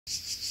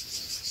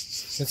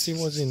Let's see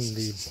what's in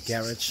the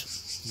garage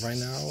right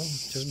now,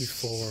 just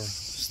before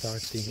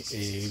starting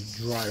a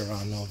dry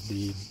run of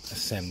the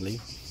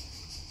assembly.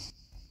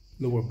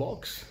 Lower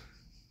box,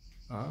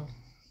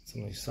 it's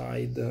on the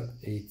side,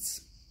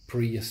 it's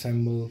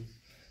pre-assembled.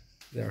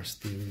 There are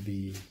still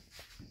the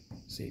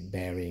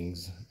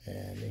bearings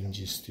and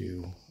hinges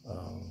to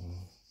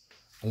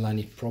align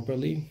it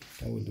properly.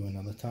 I will do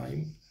another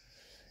time.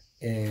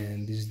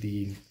 And this is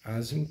the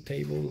azimuth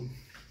table,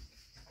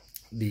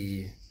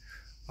 the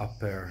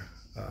upper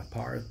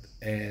part,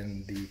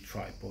 and the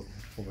tripod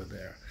over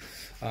there.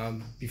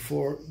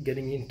 Before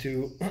getting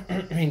into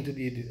into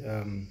the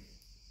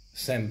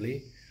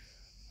assembly,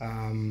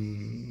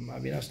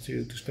 I've been asked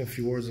to spend a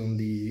few words on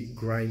the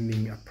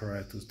grinding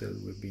apparatus that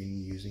we've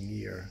been using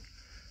here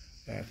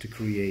to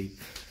create,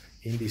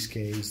 in this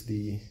case,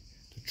 to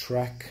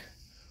track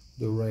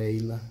the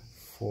rail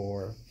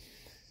for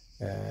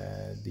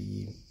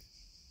the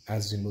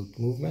azimuth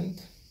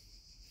movement.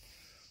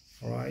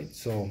 All right,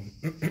 so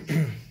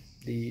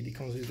the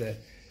concept is that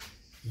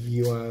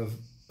you have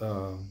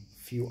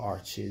few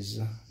arches.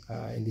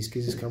 In this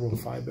case, it's carbon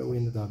fiber. We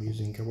ended up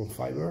using carbon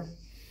fiber,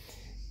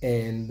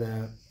 and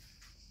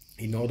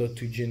in order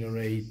to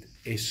generate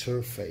a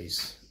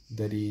surface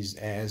that is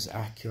as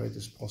accurate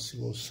as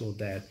possible, so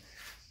that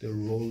the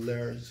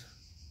rollers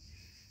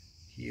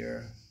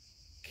here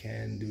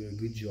can do a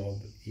good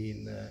job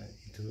in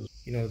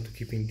order to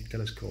keeping the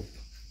telescope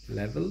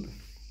leveled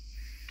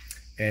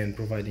and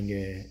providing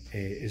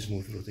a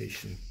smooth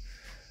rotation.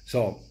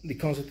 So the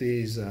concept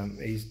is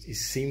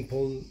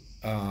simple,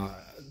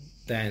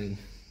 then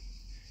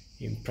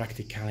in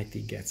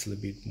practicality gets a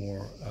little bit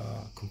more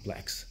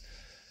complex.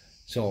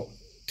 So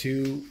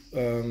to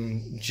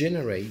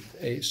generate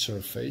a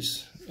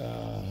surface,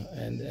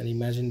 and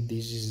imagine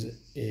this is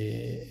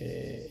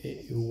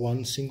a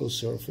one single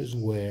surface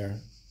where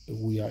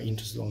we are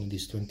interested only in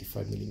this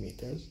 25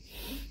 millimeters.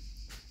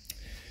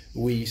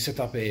 We set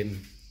up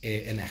an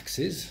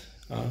axis.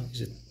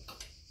 Is a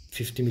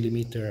 50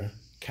 millimeter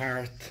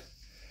cart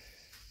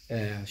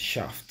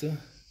shaft,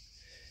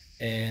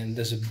 and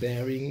there's a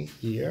bearing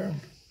here.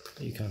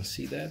 You can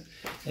see that,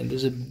 and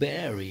there's a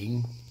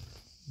bearing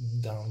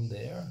down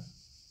there,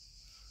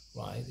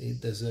 right?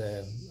 There's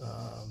a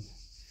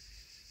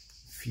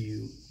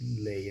few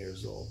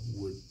layers of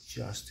wood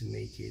just to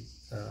make it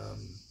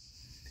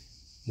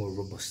more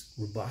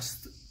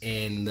robust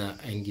and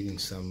giving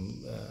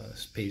some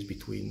space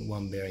between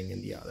one bearing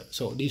and the other.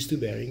 So these two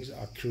bearings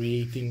are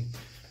creating,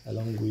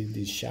 along with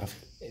this shaft,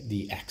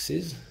 the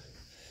axis,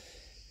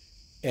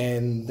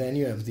 and then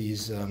you have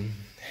this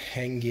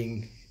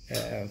hanging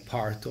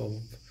part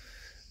of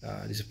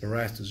this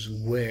apparatus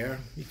where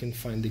you can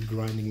find the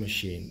grinding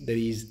machine that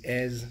is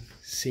as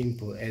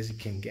simple as it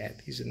can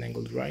get. It's an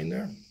angle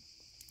grinder.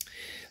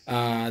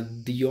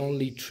 The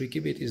only tricky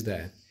bit is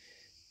that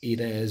it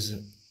has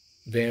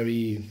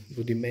very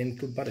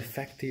rudimental but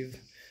effective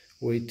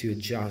way to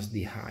adjust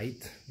the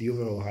height, the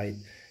overall height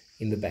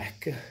in the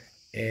back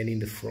and in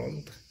the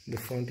front. The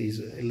front is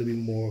a little bit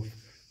more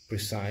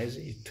precise.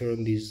 You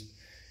turn these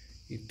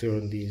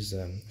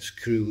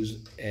screws,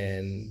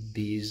 and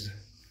these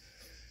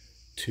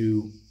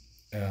two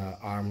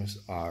arms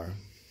are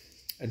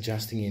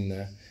adjusting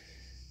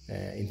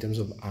in terms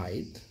of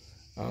height.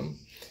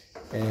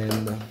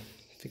 And I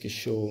think I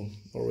showed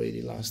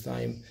already last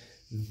time,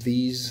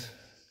 these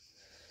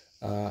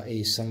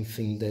is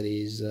something that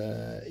is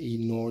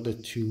in order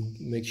to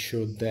make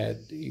sure that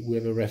we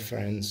have a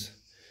reference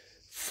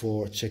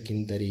for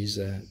checking that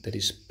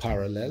is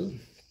parallel.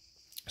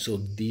 So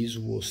this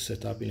was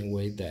set up in a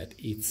way that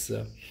it's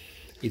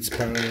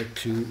parallel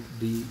to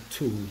the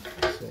tool.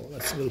 So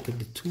let's look at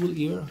the tool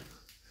here.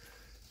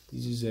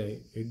 This is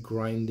a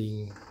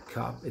grinding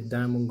cup, a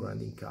diamond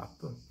grinding cup.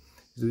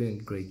 It's doing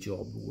a great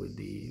job with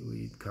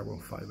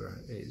carbon fiber.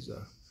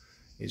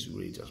 Is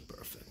really just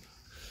perfect.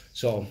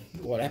 So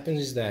what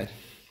happens is that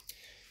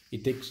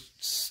it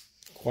takes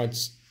quite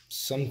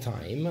some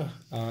time,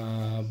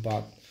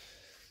 but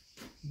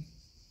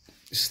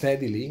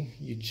steadily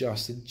you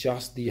just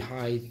adjust the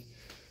height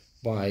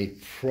by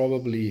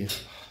probably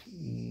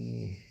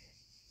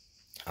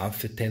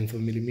half a tenth of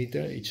a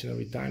millimeter each and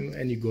every time,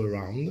 and you go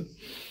around,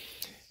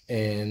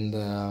 and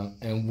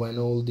when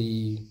all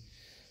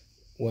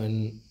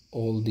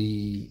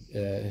the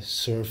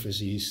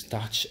surfaces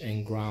touch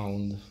and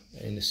ground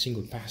in a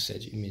single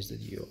passage, it means that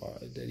you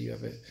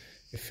have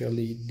a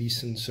fairly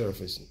decent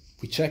surface.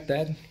 We check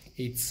that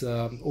it's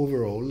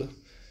overall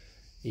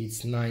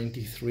it's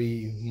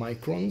 93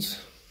 microns,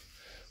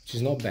 which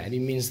is not bad. It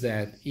means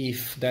that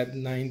if that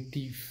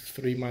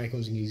 93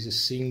 microns is a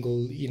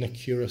single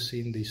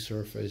inaccuracy in the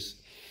surface,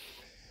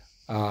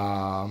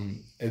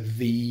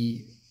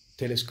 the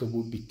telescope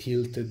would be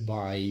tilted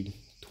by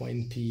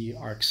 20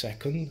 arc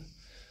second,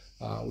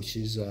 which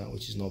is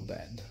not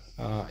bad.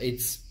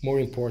 It's more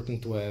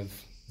important to have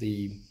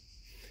the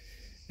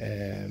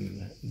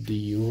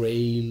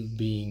rail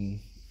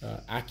being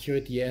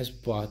accurate, yes,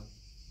 but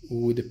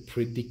with a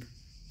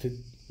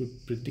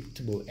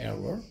predictable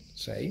error.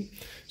 say,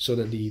 so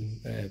that the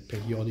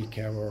periodic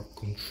error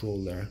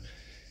controller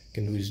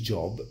can do his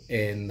job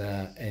and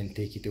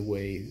take it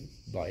away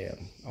by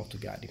auto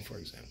guiding, for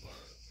example.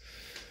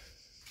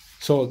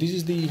 So this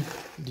is the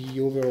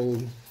overall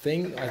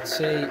thing. I'd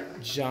say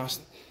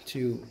just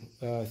to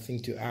thing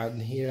to add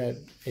here,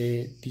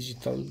 a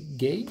digital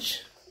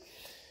gauge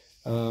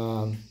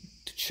to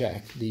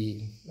check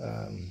the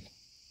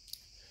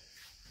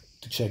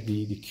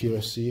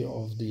accuracy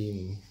of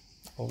the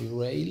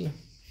rail,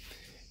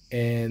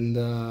 and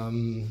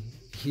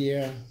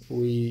here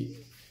we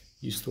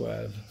used to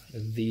have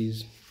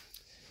this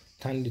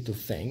tiny little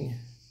thing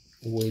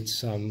with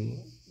some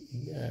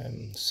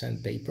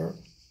sandpaper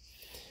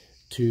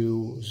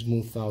to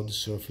smooth out the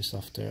surface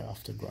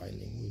after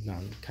grinding. We've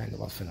done kind of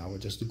half an hour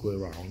just to go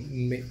around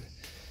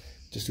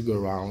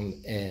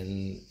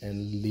and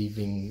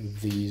leaving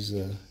these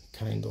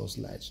kind of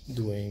sledge,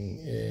 doing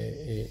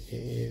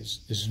a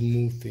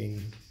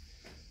smoothing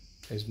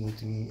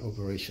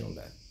operation on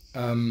that.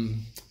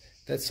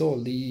 That's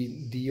all.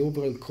 The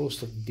overall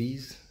cost of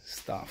this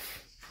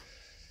stuff,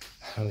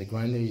 the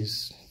grinder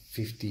is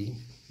 50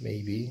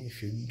 maybe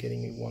if you're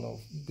getting one of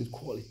good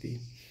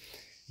quality,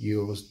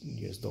 euros,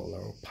 US dollar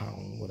or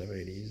pound, whatever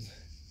it is.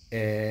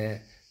 A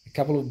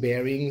couple of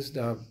bearings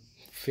that are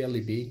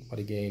fairly big, but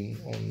again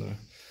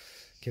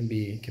can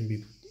be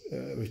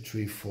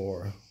retrieved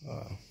for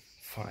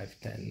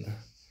 5-10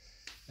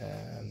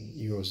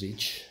 euros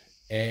each,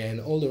 and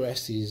all the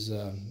rest is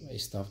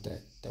stuff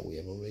that we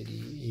have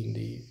already in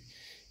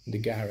the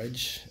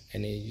garage,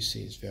 and you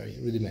see it's very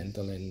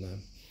rudimental,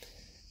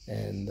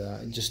 and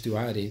just to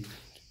add it,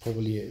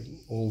 probably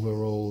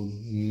overall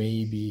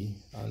maybe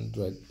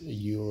 100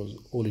 euros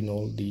all in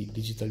all. The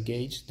digital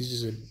gauge, this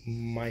is a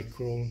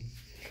micro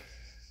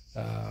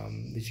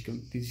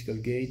digital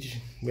gauge.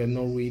 We are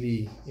not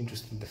really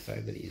interested in the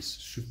fact that it's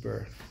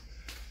super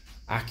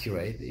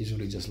accurate. It's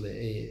really just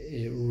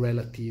a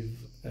relative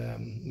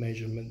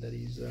measurement that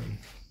is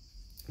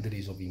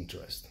of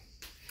interest.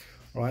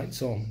 All right,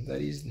 so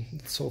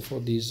that's all for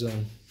this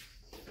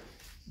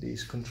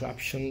this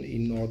contraption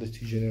in order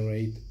to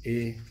generate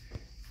a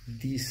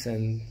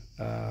decent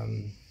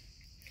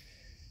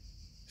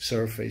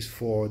surface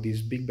for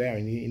this big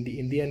bearing. In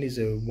the end is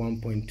a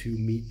 1.2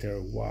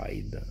 meter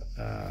wide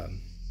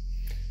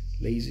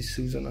Lazy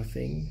Susan, I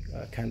think,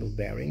 kind of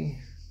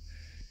bearing.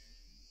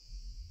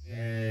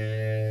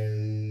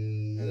 And